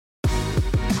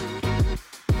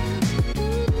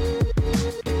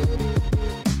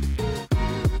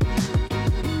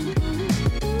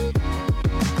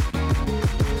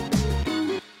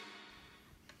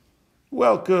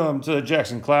Welcome to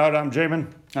Jackson Cloud. I'm Jamin.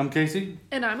 I'm Casey.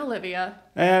 And I'm Olivia.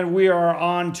 And we are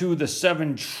on to the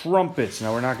 7 trumpets.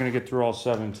 Now, we're not going to get through all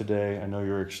 7 today. I know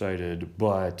you're excited,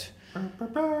 but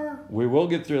we will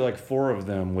get through like 4 of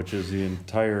them, which is the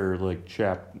entire like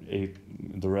chapter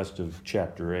 8, the rest of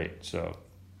chapter 8. So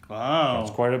Wow.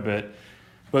 that's quite a bit.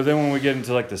 But then when we get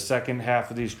into like the second half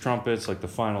of these trumpets, like the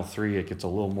final 3, it gets a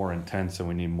little more intense and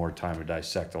we need more time to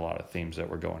dissect a lot of themes that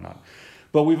were going on.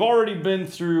 But we've already been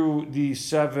through the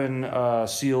 7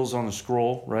 seals on the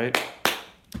scroll, right?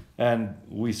 And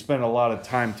we spent a lot of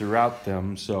time throughout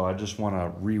them, so I just want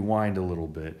to rewind a little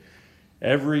bit.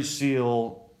 Every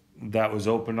seal that was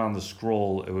opened on the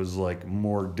scroll, it was like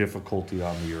more difficulty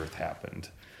on the earth happened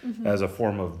as a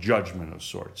form of judgment of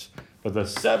sorts. But the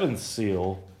 7th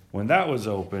seal, when that was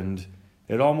opened,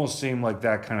 it almost seemed like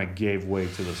that kind of gave way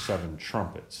to the 7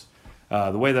 trumpets.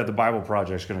 The way that the Bible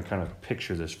Project is going to kind of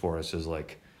picture this for us is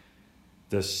like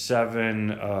the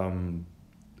seven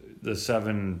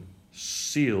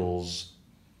seals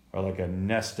are like a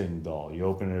nesting doll. You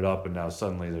open it up and now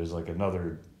suddenly there's like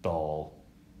another doll,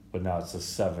 but now it's the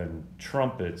 7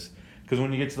 trumpets. Because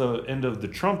when you get to the end of the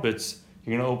trumpets,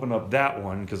 you're going to open up that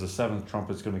one because the 7th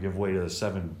trumpet's going to give way to the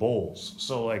 7 bowls.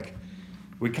 So like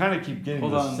we kind of keep getting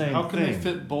the same thing. How can they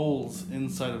fit bowls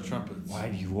inside of trumpets? Why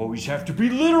do you always have to be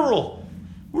literal?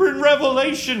 We're in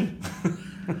Revelation.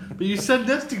 But you said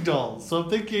nesting dolls, so I'm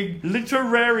thinking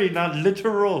Literary, not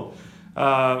literal.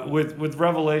 With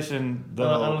Revelation, I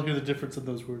don't hear the difference in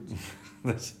those words.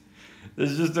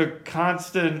 there's just a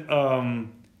constant,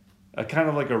 a kind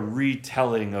of like a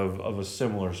retelling of a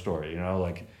similar story. You know,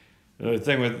 like the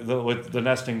thing with the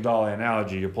nesting doll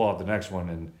analogy, you pull out the next one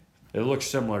and it looks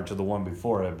similar to the one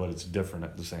before it, but it's different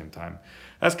at the same time.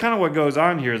 That's kind of what goes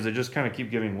on here. Is they just kind of keep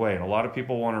giving way, and a lot of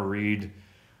people want to read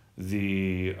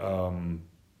the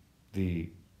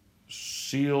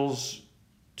seals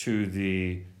to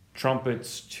the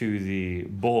trumpets to the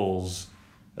bowls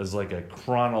as like a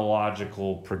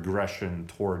chronological progression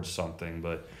towards something.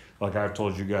 But like I've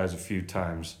told you guys a few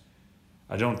times,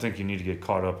 I don't think you need to get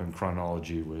caught up in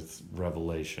chronology with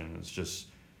Revelation. It's just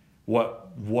what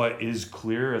is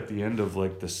clear at the end of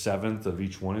like the 7th of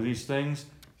each one of these things,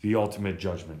 the ultimate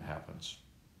judgment happens.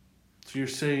 So you're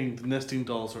saying the nesting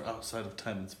dolls are outside of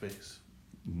time and space?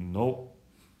 Nope.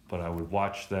 But I would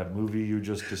watch that movie you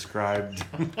just described.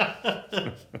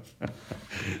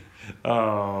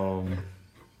 But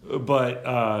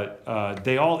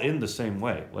they all end the same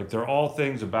way. Like they're all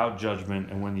things about judgment,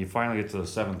 and when you finally get to the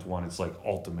 7th one, it's like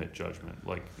ultimate judgment,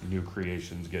 like new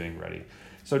creations getting ready.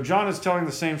 So John is telling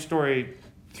the same story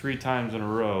 3 times in a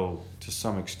row to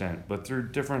some extent, but through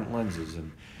different lenses.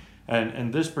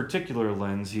 And this particular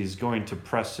lens, he's going to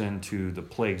press into the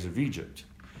plagues of Egypt.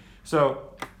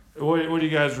 So what do you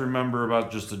guys remember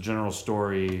about just the general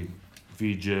story of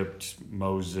Egypt,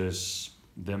 Moses,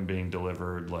 them being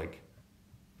delivered? Like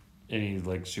any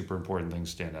like super important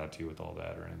things stand out to you with all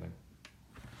that or anything?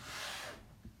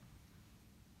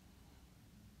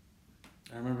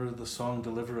 I remember the song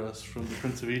 "Deliver Us" from the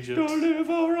Prince of Egypt.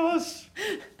 Deliver us!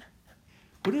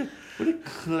 What a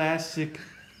classic,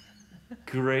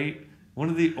 great, one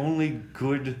of the only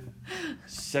good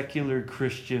secular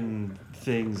Christian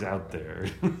things out there.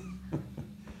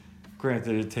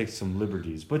 Granted, it takes some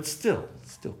liberties, but still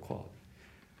quality.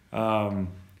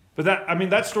 But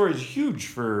that story is huge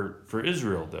for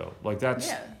Israel, though. Like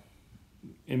that's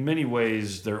in many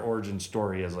ways their origin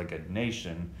story as like a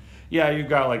nation. Yeah, you've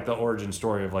got like the origin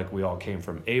story of like we all came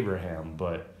from Abraham,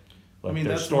 but like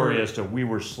their story as to we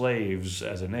were slaves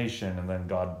as a nation, and then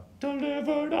God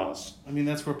delivered us. I mean,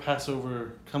 that's where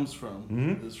Passover comes from.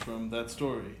 Mm-hmm. Is from that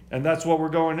story. And that's what we're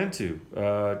going into.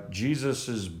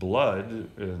 Jesus' blood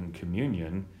and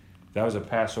communion, that was a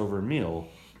Passover meal.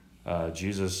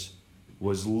 Jesus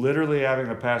was literally having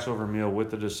a Passover meal with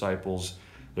the disciples.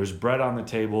 There's bread on the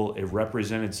table. It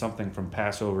represented something from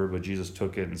Passover, but Jesus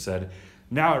took it and said,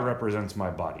 now it represents my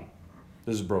body.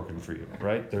 This is broken for you,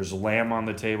 right? There's lamb on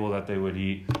the table that they would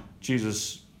eat.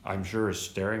 Jesus, I'm sure, is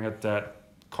staring at that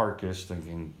carcass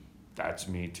thinking, that's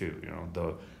me too. You know,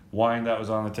 the wine that was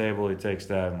on the table, he takes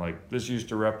that and like, this used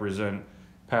to represent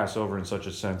Passover in such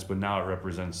a sense, but now it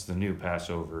represents the new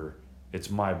Passover. It's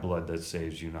my blood that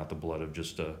saves you, not the blood of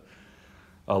just a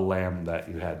lamb that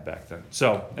you had back then.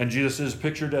 So, and Jesus is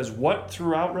pictured as what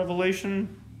throughout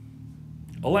Revelation?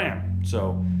 A lamb.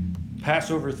 So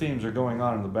Passover themes are going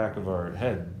on in the back of our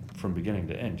head from beginning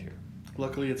to end here.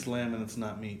 Luckily, it's lamb and it's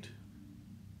not meat.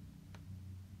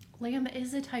 Lamb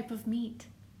is a type of meat.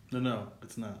 No,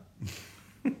 it's not.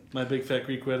 My Big Fat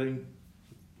Greek Wedding.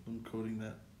 I'm quoting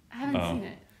that. I haven't seen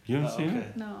it. You haven't seen okay.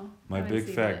 it? No. My I haven't Big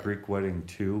seen Fat it. Greek Wedding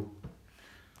 2.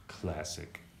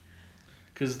 Classic.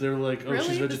 Because they're like, oh, really?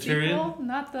 she's vegetarian? The sequel?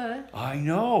 Not the... I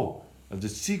know. The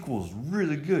sequel's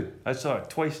really good. I saw it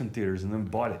twice in theaters and then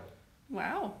bought it.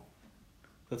 Wow.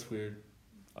 That's weird.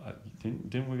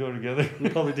 Didn't we go together? We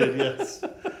probably did, yes.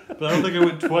 But I don't think I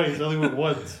went twice. I only went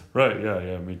once. Right,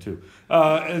 yeah, me too.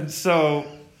 And so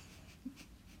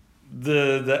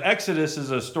the Exodus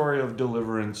is a story of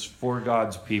deliverance for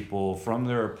God's people from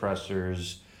their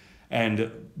oppressors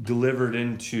and delivered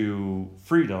into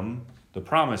freedom, the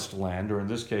promised land, or in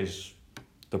this case,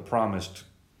 the promised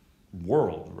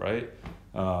world, right?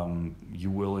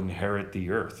 You will inherit the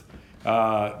earth.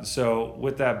 So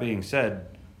with that being said,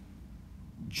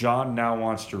 John now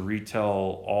wants to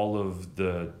retell all of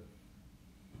the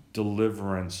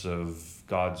deliverance of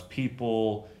God's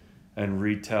people and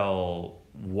retell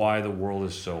why the world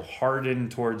is so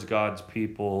hardened towards God's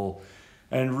people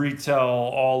and retell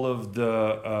all of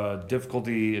the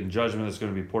difficulty and judgment that's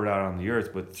going to be poured out on the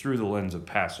earth, but through the lens of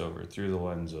Passover, through the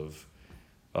lens of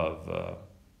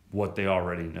what they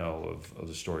already know of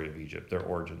the story of Egypt, their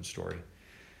origin story.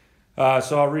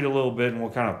 So I'll read a little bit and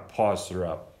we'll kind of pause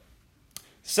throughout.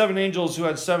 7 angels who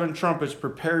had 7 trumpets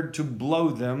prepared to blow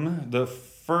them. The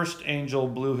first angel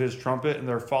blew his trumpet, and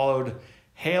there followed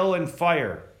hail and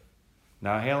fire.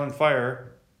 Now, hail and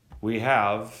fire, we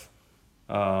have...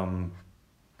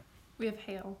 We have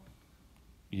hail.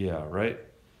 Yeah, right?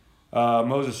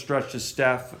 Moses stretched his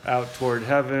staff out toward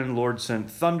heaven. Lord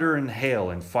sent thunder and hail,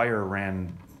 and fire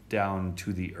ran down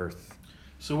to the earth.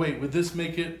 So wait, would this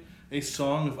make it a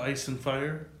song of ice and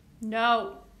fire?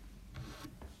 No.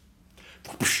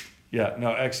 Yeah,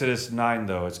 no, Exodus 9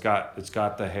 though, it's got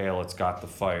the hail, it's got the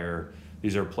fire.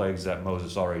 These are plagues that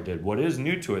Moses already did. What is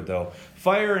new to it though?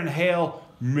 Fire and hail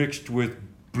mixed with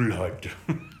blood.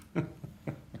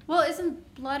 Well,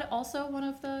 isn't blood also one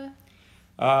of the...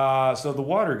 So the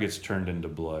water gets turned into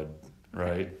blood,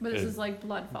 right? But this is like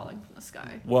blood falling from the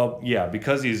sky. Well, yeah,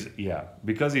 because he's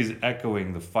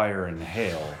echoing the fire and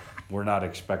hail, we're not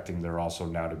expecting there also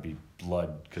now to be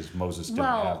blood because Moses didn't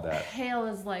have that. Hail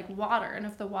is like water, and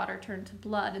if the water turned to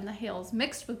blood and the hail is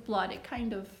mixed with blood, it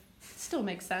kind of still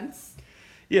makes sense.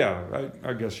 Yeah,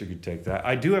 I guess you could take that.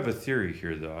 I do have a theory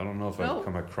here, though. I don't know if I've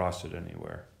come across it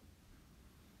anywhere.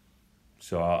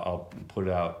 So I'll put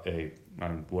out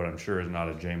what I'm sure is not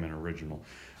a Jamin original,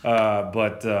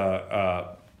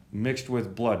 but mixed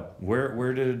with blood.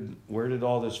 Where did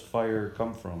all this fire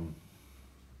come from?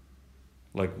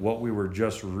 Like what we were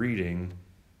just reading,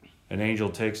 an angel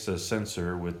takes a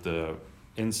censer with the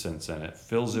incense in it,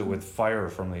 fills it with fire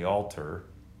from the altar,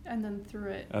 and then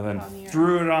threw it and then on the earth.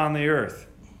 threw it on the earth.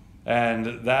 And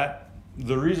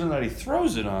the reason that he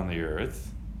throws it on the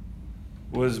earth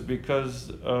was because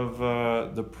of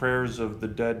the prayers of the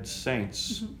dead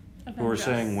saints who were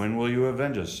saying, "When will you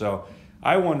avenge us?" So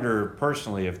I wonder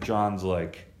personally if John's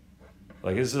like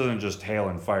this isn't just hail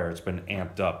and fire; it's been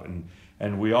amped up,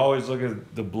 and we always look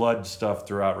at the blood stuff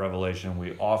throughout Revelation.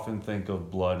 We often think of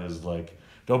blood as like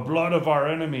the blood of our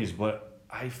enemies, but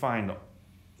I find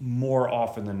more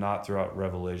often than not throughout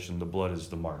Revelation, the blood is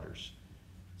the martyrs.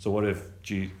 So what if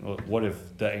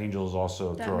the angels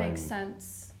also that throwing makes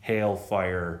sense. Hail,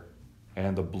 fire,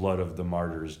 and the blood of the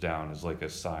martyrs down as like a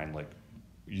sign, like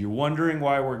you wondering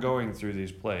why we're going through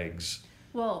these plagues?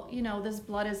 Well, this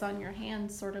blood is on your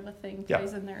hands sort of a thing Yeah.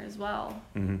 plays in there as well.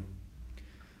 Mm-hmm.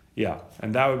 Yeah,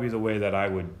 and that would be the way that I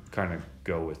would kind of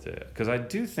go with it. Because I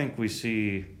do think we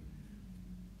see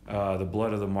the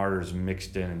blood of the martyrs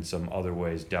mixed in some other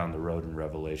ways down the road in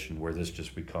Revelation, where this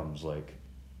just becomes like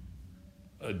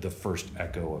the first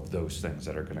echo of those things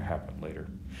that are going to happen later.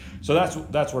 So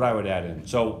that's what I would add in.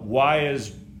 So why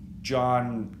is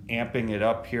John amping it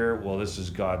up here? Well, this is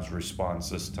God's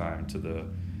response this time to the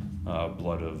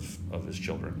blood of his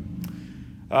children.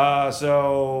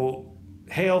 So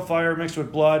hail, fire mixed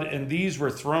with blood, and these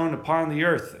were thrown upon the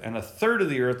earth, and a third of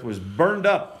the earth was burned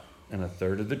up, and a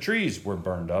third of the trees were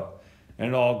burned up,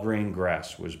 and all green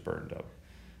grass was burned up.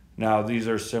 Now, these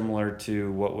are similar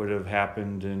to what would have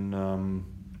happened in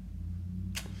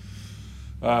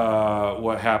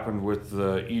what happened with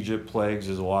the Egypt plagues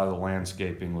is a lot of the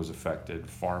landscaping was affected.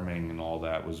 Farming and all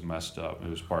that was messed up. It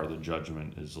was part of the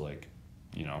judgment is like,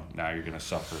 now you're going to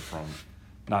suffer from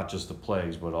not just the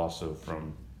plagues, but also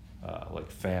from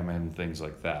like famine, things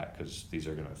like that, because these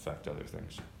are going to affect other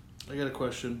things. I got a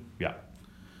question. Yeah.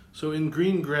 So in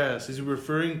green grass, is he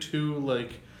referring to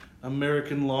like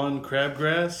American lawn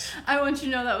crabgrass? I want you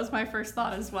to know that was my first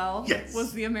thought as well. Yes.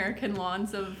 Was the American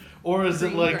lawns of Or is it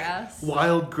green like grass.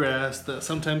 wild grass that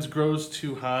sometimes grows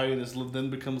too high and then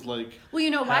becomes like...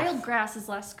 Well, wild grass is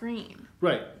less green.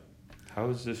 Right. How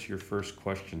is this your first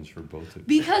questions for both of you?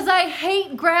 Because I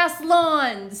hate grass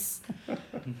lawns.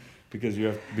 Because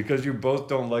you both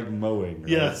don't like mowing.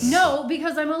 Right? Yes. No,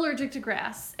 because I'm allergic to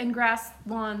grass, and grass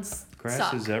lawns Grass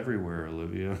suck. is everywhere,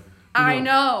 Olivia. I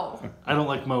know. I don't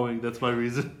like mowing. That's my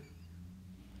reason.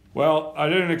 Well, I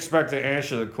didn't expect to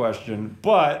answer the question,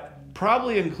 but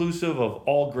probably inclusive of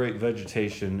all great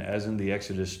vegetation, as in the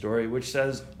Exodus story, which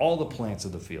says all the plants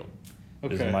of the field.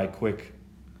 Is Okay. my quick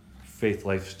faith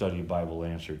life study Bible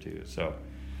answer to you. So,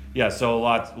 yeah, so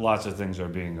lots of things are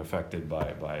being affected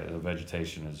by the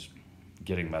vegetation is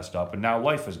getting messed up, and now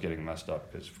life is getting messed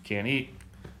up because if you can't eat.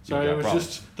 Sorry, you've it got was problems.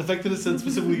 just the fact that it said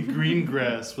specifically green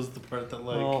grass was the part that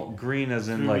like. Well, green as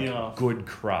in threw me like off. good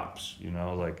crops,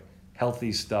 like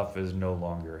healthy stuff is no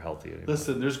longer healthy anymore.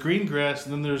 Listen, there's green grass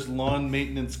and then there's lawn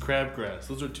maintenance crabgrass.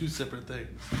 Those are two separate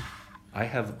things. I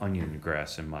have onion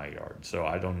grass in my yard, so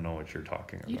I don't know what you're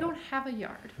talking about. You don't have a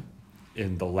yard.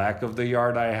 In the lack of the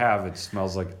yard I have, it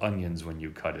smells like onions when you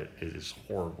cut it. It is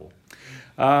horrible.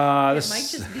 It might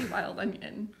This, just be wild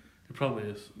onion. It probably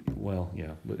is. well,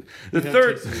 yeah, but the You have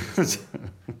third, tasted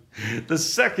the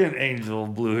second angel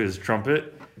blew his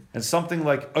trumpet, and something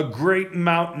like a great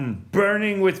mountain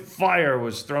burning with fire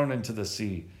was thrown into the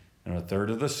sea, and a third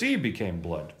of the sea became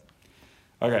blood.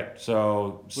 Okay,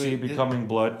 so sea Wait, becoming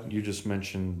blood. You just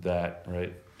mentioned that,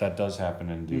 right? That does happen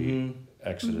in the Mhm.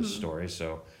 Exodus story.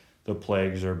 So the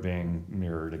plagues are being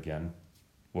mirrored again.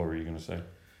 What were you going to say?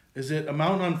 Is it a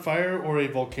mountain on fire or a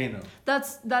volcano?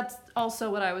 That's also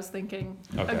what I was thinking.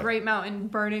 Okay. A great mountain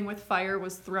burning with fire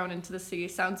was thrown into the sea.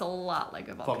 Sounds a lot like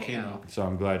a volcano. So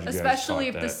I'm glad you guys Especially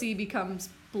if thought the that. sea becomes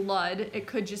blood. It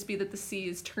could just be that the sea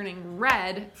is turning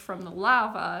red from the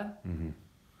lava.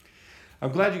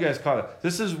 I'm glad you guys caught it.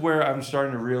 This is where I'm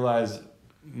starting to realize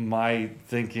my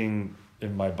thinking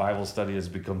in my Bible study has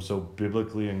become so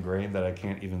biblically ingrained that I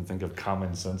can't even think of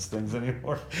common sense things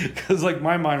anymore. Because like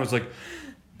my mind was like,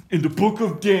 in the book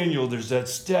of Daniel, there's that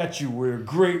statue where a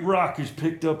great rock is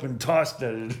picked up and tossed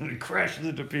at it and it crashes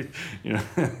into pieces.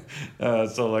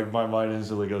 So like my mind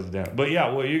instantly goes down. But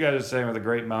yeah, what you guys are saying with a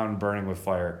great mountain burning with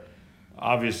fire,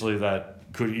 obviously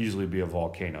that could easily be a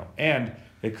volcano. And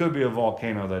it could be a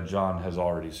volcano that John has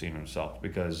already seen himself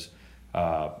because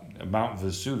Mount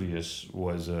Vesuvius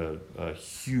was a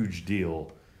huge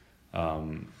deal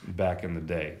back in the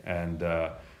day. And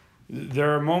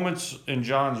there are moments in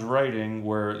John's writing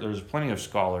where there's plenty of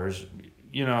scholars.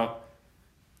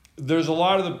 There's a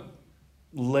lot of the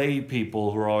lay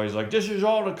people who are always like, this is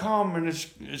all to come and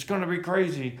it's going to be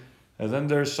crazy. And then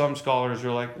there's some scholars who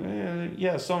are like,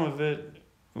 yeah, some of it,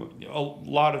 a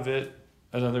lot of it.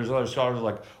 And then there's other scholars who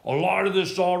are like, a lot of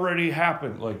this already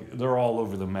happened. Like they're all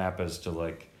over the map as to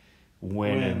like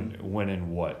when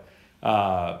and what.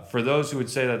 For those who would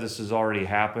say that this has already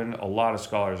happened, a lot of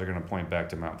scholars are going to point back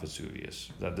to Mount Vesuvius.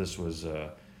 That this was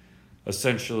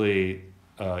essentially,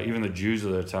 even the Jews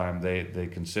of the time, they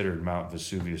considered Mount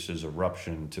Vesuvius's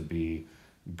eruption to be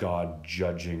God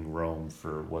judging Rome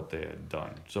for what they had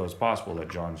done. So it's possible that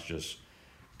John's just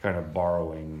kind of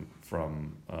borrowing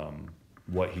from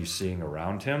what he's seeing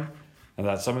around him, and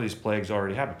that some of these plagues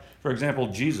already happened. For example,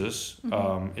 Jesus,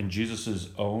 in Jesus's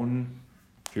own,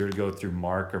 if you were to go through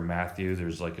Mark or Matthew,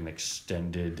 there's like an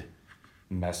extended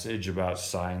message about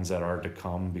signs that are to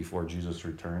come before Jesus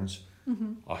returns.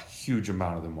 A huge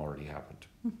amount of them already happened.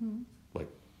 Like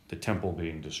the temple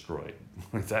being destroyed.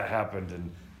 Like that happened in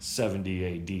 70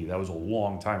 AD. That was a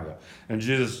long time ago. And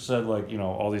Jesus said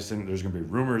all these things, there's going to be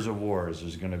rumors of wars,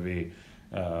 there's going to be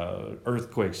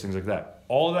earthquakes, things like that.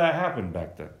 All of that happened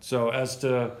back then. So as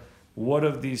to what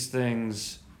of these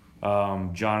things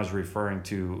John is referring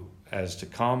to as to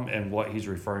come and what he's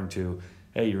referring to,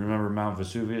 hey, you remember Mount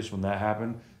Vesuvius when that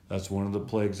happened? That's one of the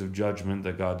plagues of judgment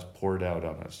that God's poured out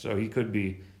on us. So he could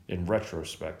be, in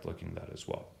retrospect, looking at that as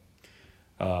well.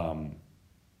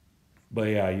 But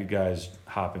yeah, you guys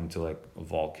hopping to like a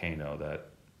volcano, that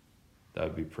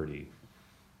would be pretty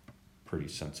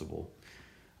sensible.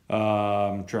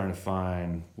 I'm trying to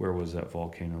find, where was that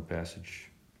volcano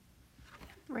passage?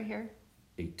 Right here.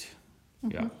 8.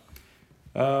 Yeah.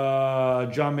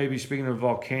 John may be speaking of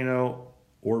volcano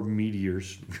or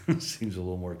meteors. Seems a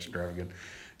little more extravagant.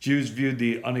 Jews viewed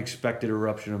the unexpected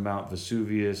eruption of Mount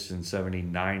Vesuvius in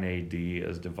 79 AD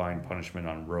as divine punishment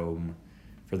on Rome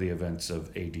for the events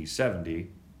of AD 70,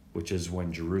 which is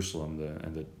when Jerusalem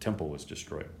and the temple was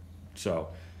destroyed. So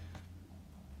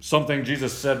something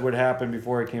Jesus said would happen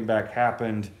before he came back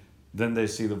happened. Then they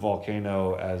see the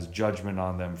volcano as judgment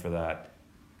on them for that.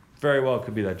 Very well, it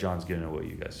could be that John's getting at what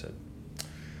you guys said.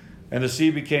 And the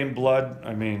sea became blood.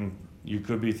 I mean, you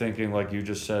could be thinking, like you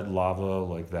just said, lava,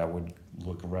 like that would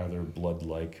look rather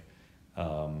blood-like.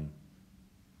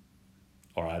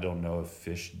 or I don't know if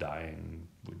fish dying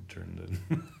would turn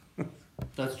to.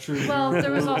 That's true. Well,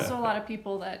 there was also a lot of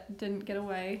people that didn't get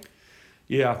away.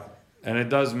 Yeah, and it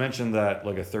does mention that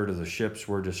like a third of the ships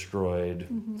were destroyed,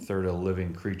 a third of the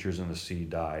living creatures in the sea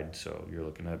died. So you're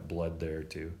looking at blood there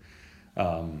too.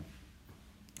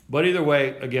 But either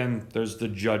way, again, there's the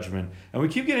judgment, and we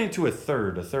keep getting to a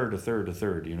third.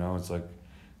 You know, it's like,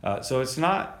 so it's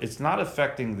not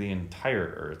affecting the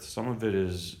entire earth. Some of it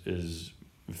is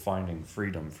finding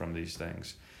freedom from these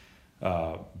things,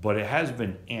 but it has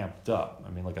been amped up. I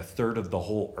mean, like a third of the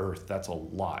whole earth. That's a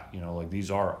lot. You know, like these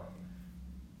are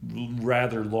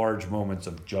rather large moments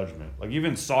of judgment. Like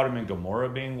even Sodom and Gomorrah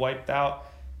being wiped out,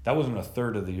 that wasn't a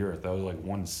third of the earth. That was like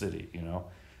one city. You know,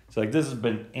 it's like this has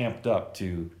been amped up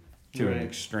to Right. an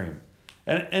extreme.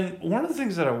 And one of the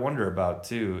things that I wonder about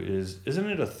too is, isn't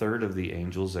it a third of the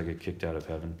angels that get kicked out of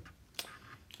heaven?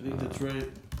 I think that's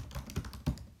right.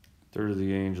 Third of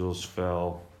the angels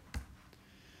fell.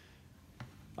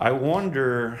 I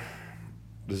wonder,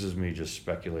 this is me just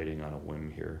speculating on a whim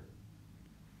here.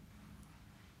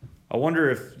 I wonder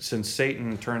if, since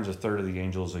Satan turns a third of the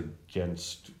angels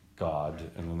against God,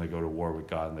 and then they go to war with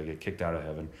God and they get kicked out of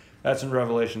heaven. That's in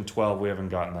Revelation 12. We haven't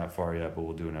gotten that far yet, but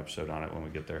we'll do an episode on it when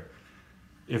we get there.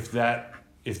 If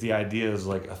the idea is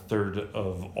like a third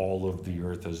of all of the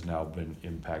earth has now been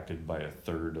impacted by a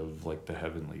third of like the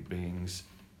heavenly beings,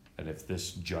 and if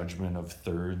this judgment of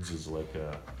thirds is like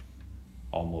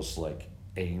almost like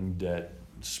aimed at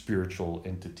spiritual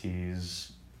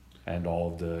entities and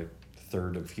all of the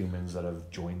third of humans that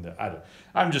have joined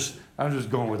I'm just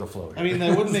going with the flow here. I mean,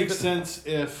 that would make sense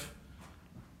if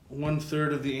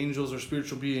 1/3 of the angels are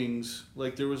spiritual beings,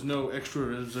 like there was no extra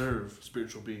reserve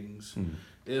spiritual beings.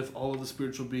 If all of the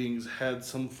spiritual beings had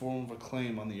some form of a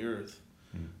claim on the earth,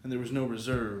 and there was no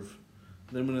reserve,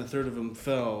 then when 1/3 of them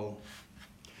fell.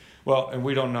 Well, and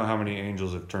we don't know how many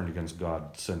angels have turned against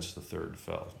God since the third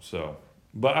fell. So,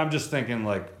 but I'm just thinking,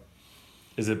 like,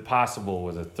 is it possible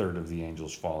with 1/3 of the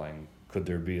angels falling, could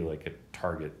there be like a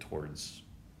target towards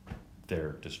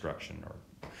their destruction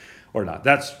or not?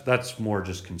 That's more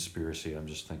just conspiracy. I'm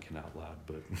just thinking out loud,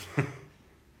 but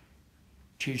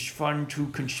it's fun to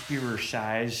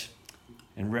conspiracize,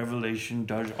 and Revelation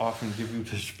does often give you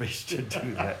the space to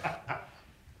do that.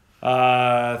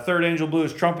 Third angel blew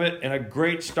his trumpet, and a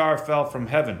great star fell from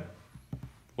heaven.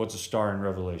 What's a star in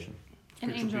Revelation? An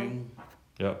Spiritual angel. being.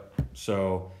 Yep.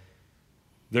 So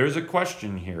there's a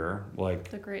question here, like,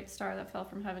 The great star that fell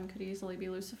from heaven could easily be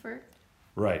Lucifer.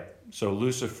 right. So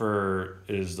Lucifer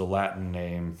is the Latin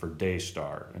name for day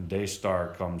star, and day star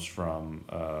comes from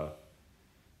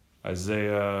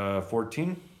Isaiah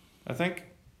 14, I think,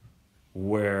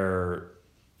 where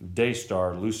day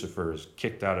star, Lucifer, is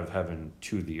kicked out of heaven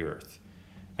to the earth.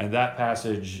 And that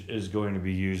passage is going to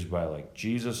be used by like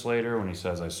Jesus later when he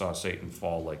says, I saw Satan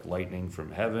fall like lightning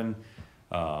from heaven.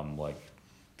 Like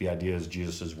the idea is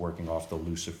Jesus is working off the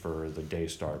Lucifer, the day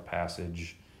star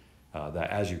passage,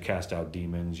 that as you cast out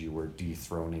demons, you were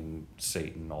dethroning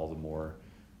Satan all the more.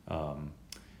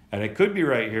 And it could be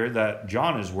right here that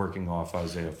John is working off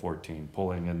Isaiah 14,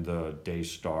 pulling in the day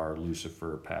star,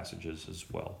 Lucifer passages as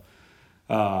well.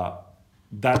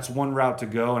 That's one route to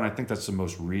go, and I think that's the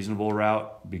most reasonable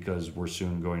route because we're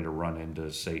soon going to run into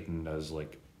Satan as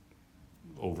like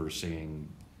overseeing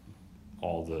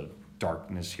all the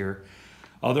darkness here.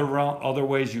 Other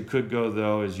ways you could go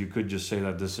though is you could just say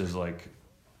that this is like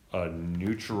a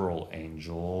neutral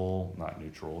angel, not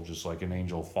neutral, just like an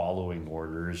angel following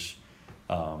orders,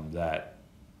 that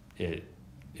it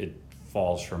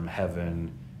falls from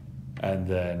heaven and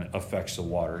then affects the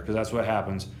water, because that's what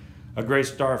happens. A great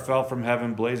star fell from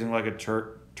heaven, blazing like a torch,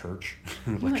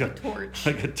 Like a torch.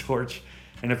 like a torch,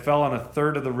 and it fell on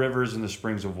 1/3 of the rivers and the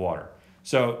springs of water.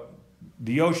 So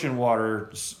the ocean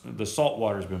water, the salt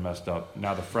water has been messed up.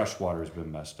 Now the fresh water has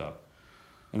been messed up.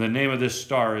 And the name of this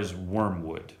star is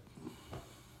wormwood.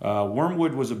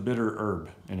 Wormwood was a bitter herb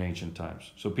in ancient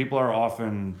times. So people are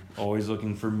often always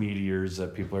looking for meteors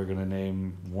that people are going to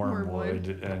name wormwood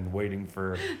and waiting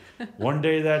for one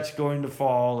day that's going to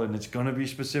fall and it's going to be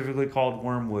specifically called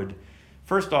wormwood.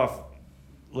 First off,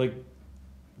 like,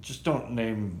 just don't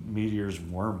name meteors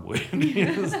wormwood.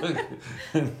 It's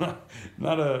like,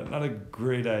 not a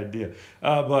great idea.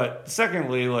 But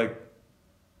secondly, like,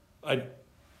 I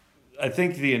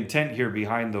think the intent here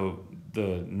behind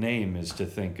the name is to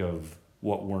think of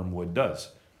what wormwood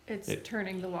does. It's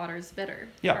turning the waters bitter.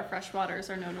 Yeah. Our fresh waters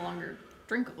are no longer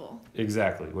drinkable.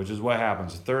 Exactly, which is what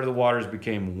happens. 1/3 of the waters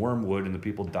became wormwood and the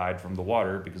people died from the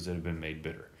water because it had been made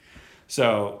bitter.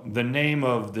 So the name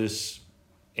of this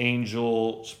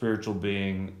angel, spiritual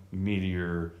being,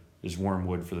 meteor is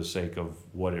wormwood for the sake of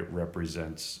what it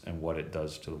represents and what it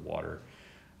does to the water.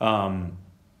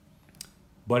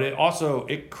 But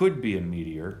it could be a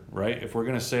meteor, right? If we're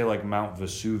going to say like Mount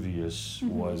Vesuvius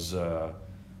was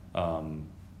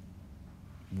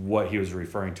what he was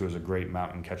referring to as a great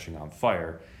mountain catching on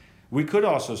fire, we could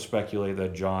also speculate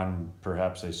that John,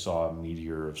 perhaps they saw a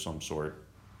meteor of some sort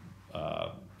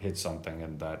hit something,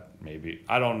 and that maybe,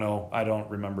 I don't know, I don't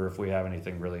remember if we have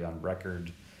anything really on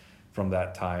record from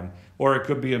that time. Or it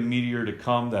could be a meteor to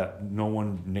come that no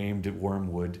one named it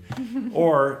wormwood.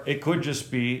 Or it could just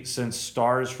be, since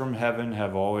stars from heaven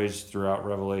have always throughout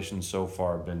Revelation so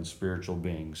far been spiritual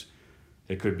beings,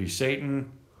 it could be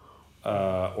Satan,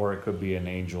 or it could be an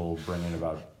angel bringing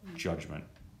about judgment.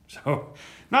 So,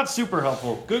 not super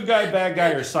helpful. Good guy, bad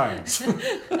guy, or science.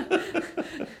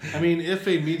 I mean, if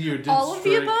a meteor did All of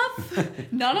strike, the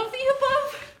above? None of the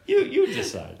above? You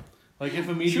decide. like if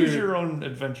a Choose meteor, your own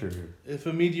adventure here. if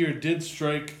a meteor did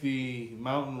strike the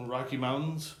Rocky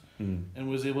Mountains, and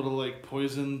was able to like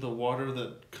poison the water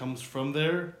that comes from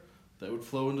there, that would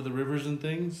flow into the rivers and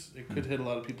things, it could hit a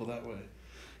lot of people that way.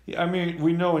 Yeah, I mean,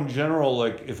 we know in general,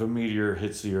 like, if a meteor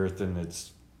hits the Earth and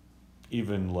it's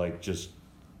even, like, just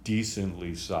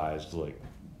decently sized, like,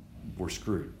 we're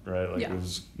screwed, right? Like, Yeah. it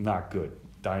was not good.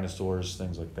 Dinosaurs,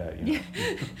 things like that, you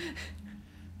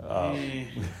know. Eh,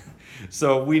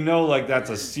 So we know, like,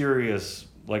 that's a serious,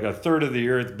 like, a third of the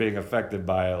Earth being affected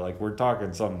by it. Like, we're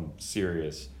talking something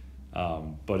serious.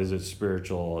 But is it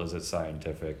spiritual? Is it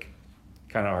scientific?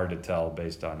 Kind of hard to tell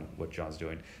based on what John's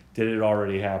doing. Did it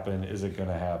already happen? Is it going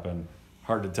to happen?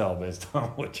 Hard to tell based on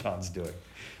what John's doing.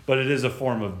 But it is a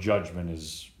form of judgment,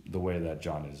 is the way that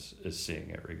John is seeing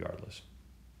it, regardless.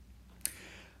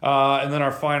 And then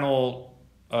our final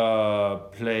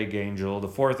plague angel, the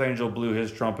fourth angel blew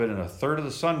his trumpet, and a third of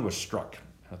the sun was struck,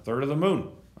 a third of the moon,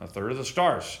 a third of the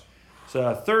stars. So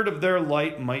a third of their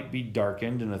light might be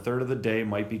darkened, and a third of the day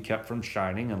might be kept from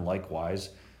shining, and likewise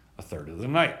a third of the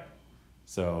night.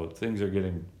 So things are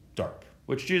getting dark,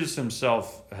 which Jesus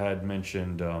himself had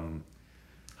mentioned.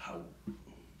 how?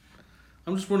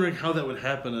 I'm just wondering how that would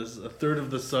happen as a third of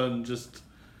the sun just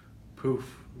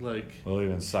poof, like. Well,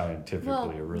 even scientifically, Well,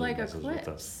 it really like messes with us.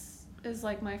 eclipse is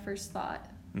like my first thought.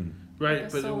 Right, Like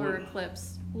a but it solar would,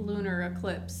 eclipse, lunar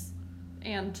eclipse,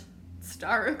 and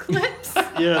star eclipse.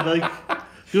 yeah, like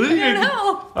the only I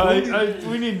thing don't know.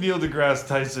 We need Neil deGrasse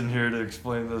Tyson here to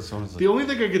explain this one. the only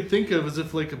thing I could think of is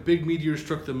if like a big meteor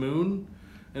struck the moon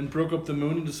and broke up the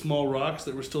moon into small rocks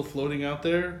that were still floating out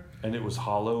there. And it was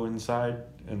hollow inside,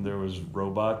 and there was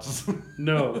robots.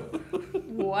 No,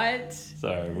 What?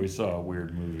 Sorry, we saw a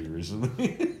weird movie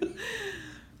recently.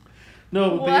 no,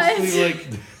 but What? basically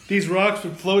like these rocks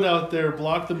would float out there,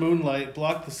 block the moonlight,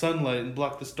 block the sunlight, and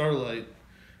block the starlight,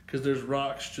 because there's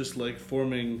rocks just like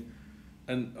forming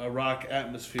a rock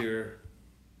atmosphere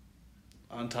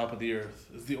on top of the earth.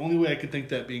 It's the only way I could think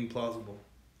that being plausible.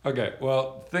 Okay,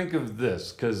 well, think of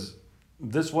this, because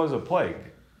this was a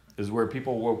plague, is where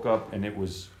people woke up and it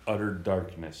was utter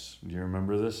darkness. Do you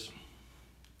remember this?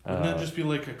 Wouldn't that just be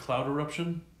like a cloud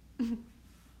eruption?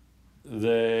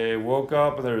 They woke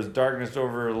up and there was darkness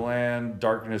over the land,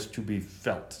 darkness to be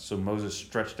felt. So Moses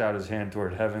stretched out his hand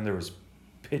toward heaven. There was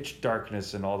pitch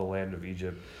darkness in all the land of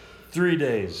Egypt. 3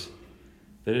 days.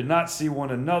 They did not see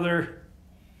one another,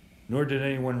 nor did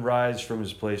anyone rise from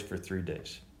his place for 3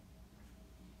 days.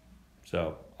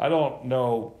 So I don't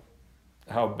know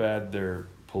how bad their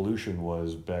pollution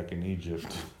was back in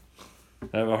Egypt.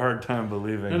 I have a hard time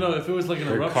believing No, if it was like an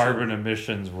their eruption. carbon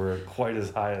emissions were quite as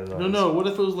high as ours. No, what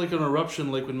if it was like an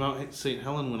eruption, like when Mount St.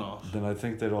 Helen went off? Then I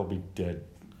think they'd all be dead.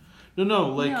 No,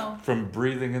 like No. From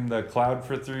breathing in the cloud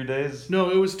for 3 days?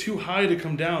 no, it was too high to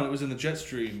come down. It was in the jet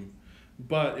stream,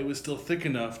 but it was still thick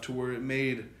enough to where it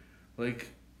made like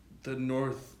the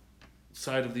north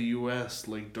side of the U.S.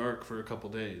 like dark for a couple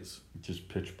days. Just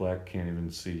pitch black, can't even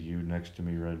see you next to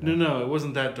me right now. No, it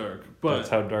wasn't that dark. But That's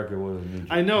how dark it was in Egypt.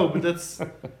 I know, but that's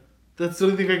the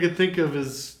only thing I could think of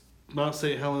is Mount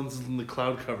St. Helens and the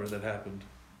cloud cover that happened.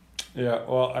 Yeah,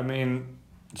 well, I mean,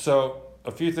 so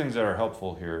a few things that are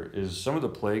helpful here is some of the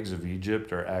plagues of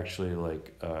Egypt are actually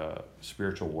like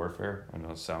spiritual warfare. I know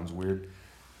it sounds weird.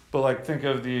 But like think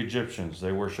of the Egyptians.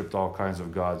 They worshipped all kinds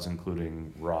of gods,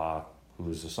 including Ra, who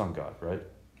is the sun god, right?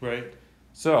 Right.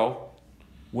 So,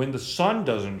 when the sun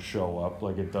doesn't show up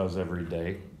like it does every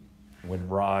day, when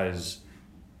Ra is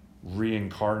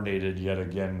reincarnated yet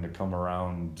again to come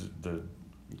around the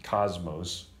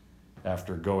cosmos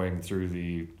after going through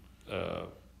the...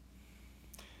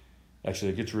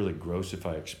 Actually, it gets really gross if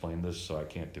I explain this, so I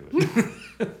can't do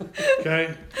it.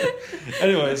 Okay.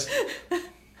 Anyways,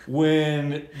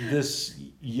 when this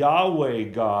Yahweh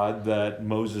God that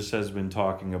Moses has been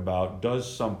talking about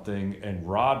does something and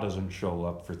Ra doesn't show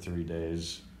up for 3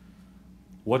 days,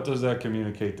 what does that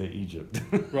communicate to Egypt?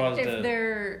 Ra's If dead.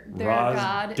 their Ra's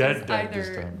god dead is this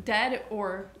either time. dead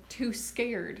or too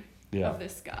scared Yeah. of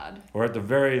this god. Or at the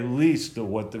very least,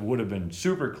 what would have been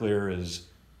super clear is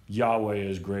Yahweh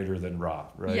is greater than Ra,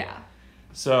 right? Yeah.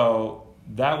 So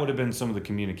that would have been some of the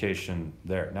communication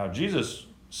there. Now, Jesus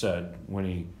said when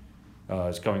he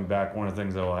is coming back, one of the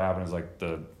things that will happen is like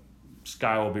the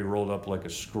sky will be rolled up like a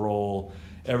scroll,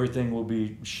 everything will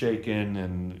be shaken,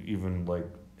 and even like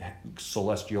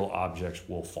celestial objects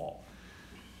will fall.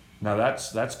 Now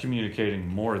that's communicating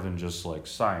more than just like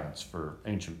science for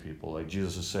ancient people. Like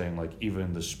Jesus is saying, like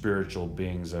even the spiritual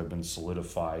beings that have been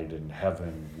solidified in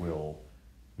heaven will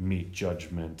meet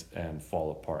judgment and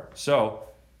fall apart. So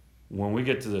when we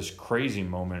get to this crazy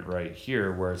moment right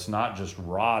here where it's not just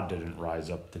Ra didn't rise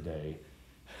up today,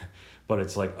 but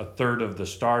it's like a third of the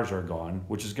stars are gone,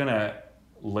 which is gonna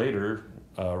later,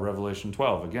 Revelation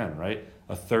 12 again, right?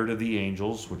 A third of the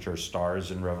angels, which are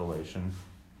stars in Revelation,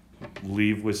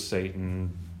 leave with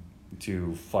Satan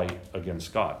to fight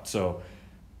against God. So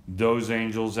those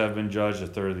angels have been judged, a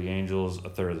third of the angels, a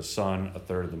third of the sun, a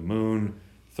third of the moon,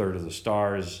 a third of the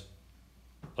stars.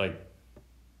 Like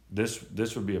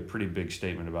this would be a pretty big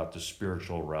statement about the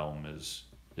spiritual realm is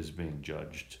being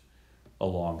judged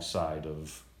alongside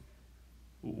of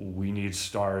we need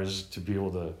stars to be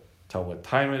able to tell what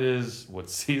time it is, what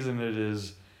season it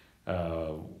is,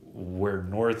 where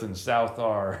north and south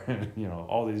are, you know,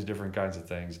 all these different kinds of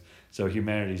things. So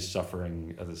humanity's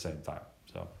suffering at the same time.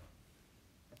 So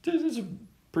this is a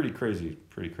pretty crazy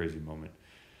moment.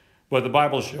 But the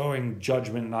Bible's showing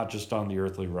judgment not just on the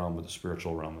earthly realm, but the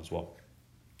spiritual realm as well.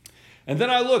 And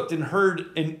then I looked and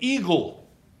heard an eagle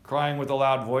crying with a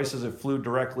loud voice as it flew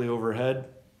directly overhead.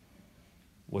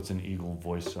 What's an eagle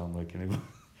voice sound like? Anybody?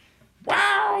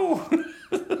 Wow!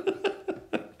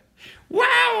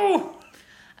 Wow!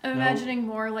 I'm imagining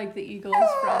more like the eagles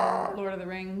from Lord of the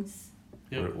Rings.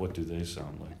 Yep. What do they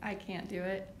sound like? I can't do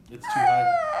it. It's too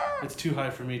high. It's too high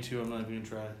for me too. I'm not even gonna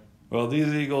try. Well, these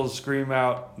eagles scream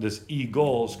out, this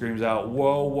eagle screams out,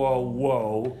 "Woe, woe,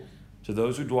 woe," to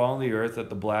those who dwell on the earth at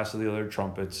the blast of the other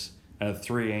trumpets, and the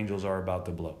 3 angels are about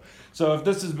to blow. So if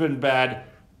this has been bad,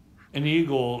 an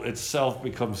eagle itself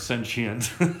becomes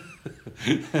sentient.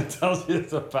 It tells you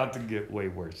it's about to get way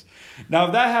worse. Now,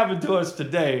 if that happened to us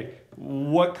today,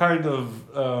 what kind of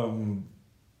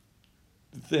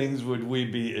things would we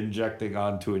be injecting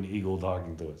onto an eagle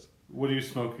talking to us? What are you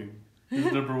smoking?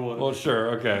 Is number one. Well,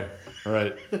 sure, okay, all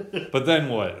right. But then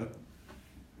what?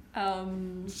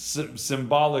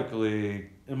 Symbolically,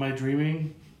 Am I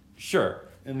dreaming? sure.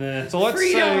 And then So let's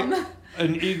Freedom. say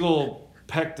an eagle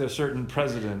pecked a certain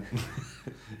president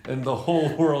and the whole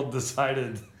world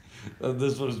decided that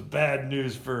this was bad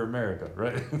news for America,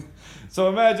 right? So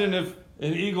imagine if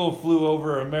an eagle flew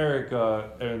over America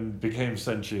and became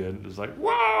sentient. It's like,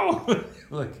 wow!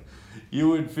 Like, you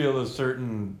would feel a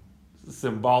certain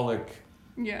symbolic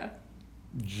Yeah.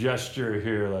 gesture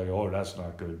here, like, oh, that's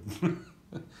not good.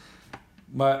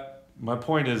 My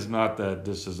point is not that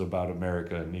this is about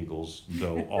America and eagles,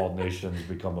 though all nations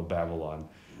become a Babylon.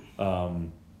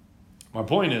 My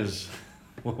point is,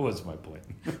 what was my point?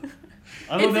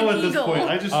 I don't It's know an at this eagle. point.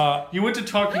 I just you went to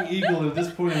Talking Eagle, and at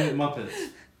this point I went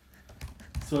Muppets.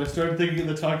 So I started thinking of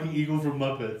the Talking Eagle from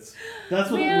Muppets. That's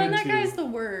what Man, it went that to. guy's the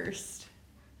worst.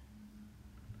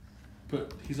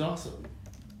 But he's awesome.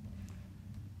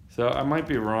 So I might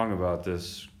be wrong about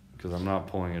this because I'm not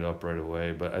pulling it up right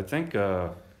away, but I think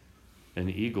an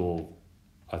eagle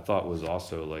I thought was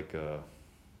also like a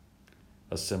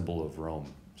symbol of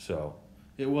Rome. So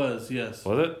It was, yes.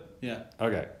 was it? Yeah.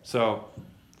 Okay, so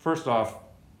first off,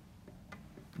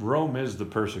 Rome is the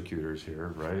persecutors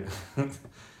here, right?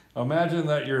 Imagine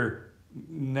that your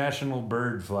national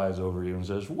bird flies over you and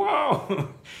says, "Whoa!"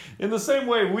 In the same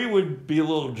way, we would be a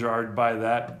little jarred by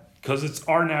that because it's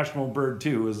our national bird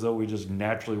too, as though we just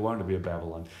naturally wanted to be a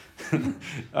Babylon.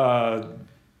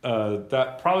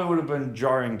 That probably would have been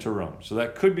jarring to Rome. So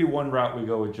that could be one route we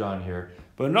go with John here.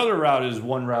 But another route is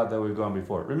one route that we've gone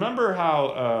before. Remember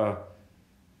how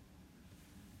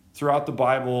throughout the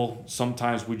Bible,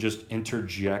 sometimes we just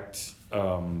interject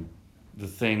the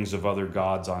things of other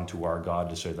gods onto our God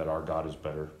to say that our God is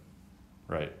better,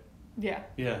 right? Yeah.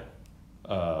 Yeah.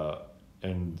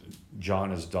 And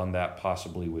John has done that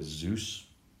possibly with Zeus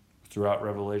throughout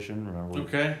Revelation. Remember we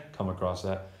Okay. come across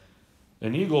that?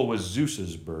 An eagle was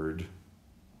Zeus's bird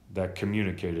that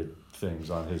communicated things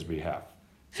on his behalf.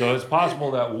 So it's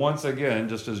possible that once again,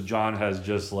 just as John has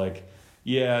just like,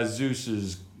 yeah, Zeus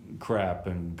is crap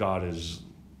and God is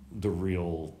the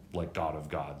real like God of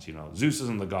gods. Zeus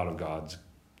isn't the God of gods.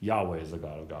 Yahweh is the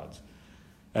God of gods.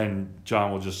 And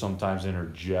John will just sometimes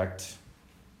interject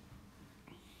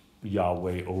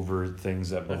Yahweh over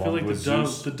things that I belong feel like with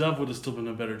Zeus. the dove would have still been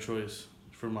a better choice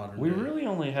for modern We day. really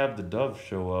only have the dove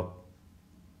show up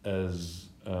as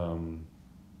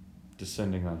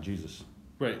descending on Jesus.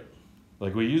 Right.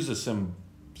 Like we use the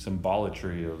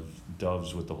symbolatry of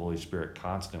doves with the Holy Spirit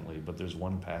constantly, but there's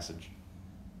one passage.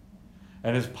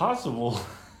 And it's possible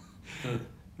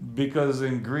because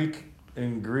in Greek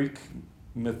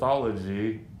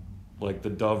mythology, like the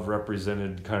dove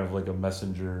represented kind of like a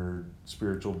messenger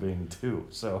spiritual being too.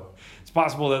 So it's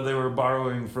possible that they were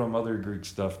borrowing from other Greek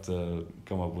stuff to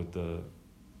come up with the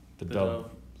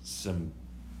dove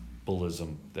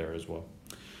symbolism there as well.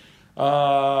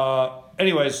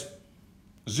 Anyways,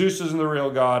 Zeus isn't the real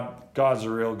God. God's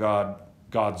the real God.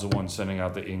 God's the one sending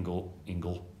out the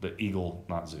eagle,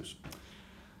 not Zeus.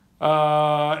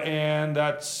 And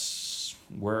that's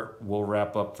where we'll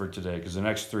wrap up for today, because the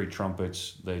next 3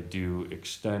 trumpets, they do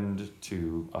extend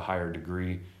to a higher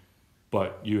degree,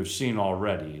 but you have seen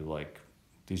already, like,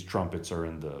 these trumpets are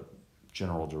in the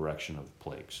general direction of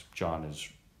plagues. John is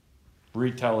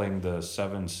retelling the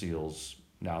 7 seals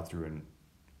now through an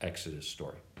Exodus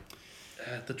story.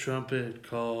 At the trumpet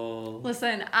call.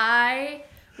 Listen, I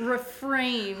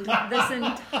refrained this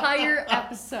entire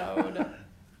episode.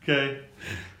 Okay.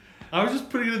 I was just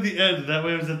putting it at the end. That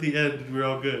way it was at the end and we're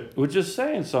all good. We're just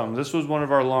saying something. This was one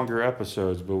of our longer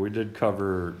episodes, but we did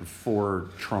cover 4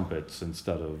 trumpets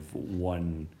instead of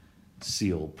 1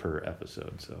 seal per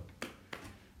episode. So,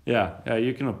 yeah,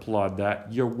 you can applaud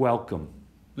that. You're welcome.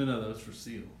 No, that was for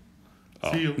seal.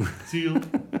 Oh. Seal.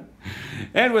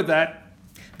 And with that,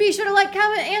 Be sure to like,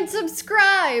 comment, and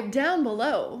subscribe down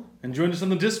below. And join us on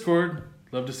the Discord.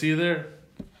 Love to see you there.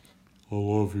 I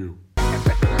love you.